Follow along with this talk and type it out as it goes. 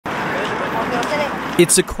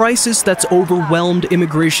It's a crisis that's overwhelmed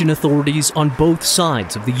immigration authorities on both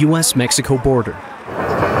sides of the U.S.-Mexico border.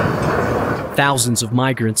 Thousands of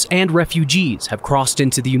migrants and refugees have crossed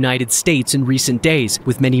into the United States in recent days,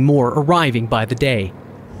 with many more arriving by the day.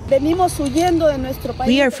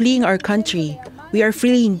 We are fleeing our country. We are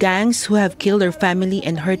fleeing gangs who have killed our family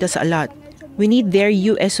and hurt us a lot. We need their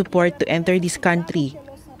U.S. support to enter this country,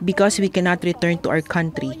 because we cannot return to our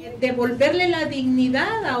country.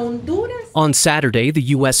 On Saturday, the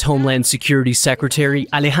U.S. Homeland Security Secretary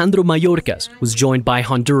Alejandro Mayorkas was joined by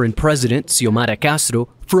Honduran President Xiomara Castro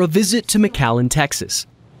for a visit to McAllen, Texas.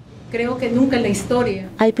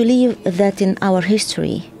 I believe that in our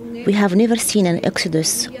history, we have never seen an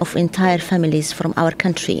exodus of entire families from our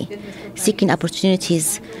country, seeking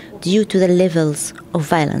opportunities due to the levels of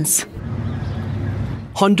violence.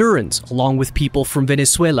 Hondurans, along with people from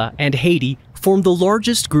Venezuela and Haiti, form the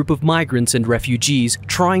largest group of migrants and refugees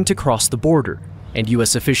trying to cross the border, and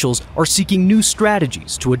U.S. officials are seeking new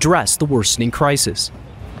strategies to address the worsening crisis.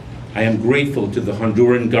 I am grateful to the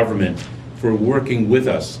Honduran government for working with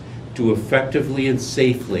us to effectively and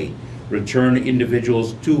safely return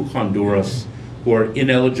individuals to Honduras who are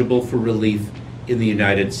ineligible for relief in the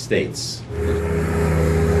United States.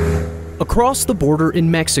 Across the border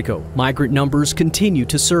in Mexico, migrant numbers continue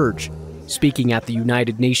to surge. Speaking at the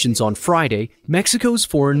United Nations on Friday, Mexico's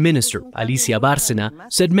Foreign Minister, Alicia Bárcena,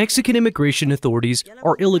 said Mexican immigration authorities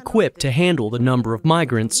are ill-equipped to handle the number of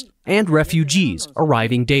migrants and refugees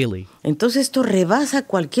arriving daily. This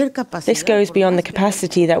goes beyond the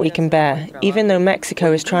capacity that we can bear. Even though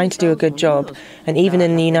Mexico is trying to do a good job, and even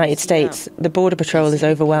in the United States, the Border Patrol is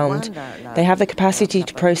overwhelmed. They have the capacity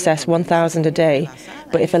to process 1,000 a day,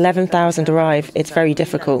 but if 11,000 arrive, it's very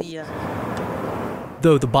difficult.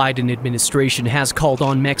 Though the Biden administration has called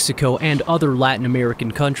on Mexico and other Latin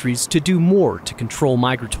American countries to do more to control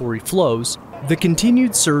migratory flows, the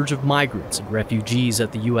continued surge of migrants and refugees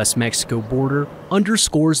at the U.S.-Mexico border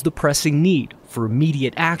underscores the pressing need for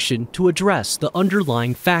immediate action to address the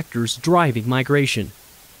underlying factors driving migration.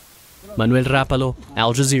 Manuel Rapalo,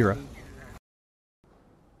 Al Jazeera.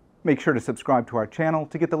 Make sure to subscribe to our channel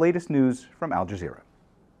to get the latest news from Al Jazeera.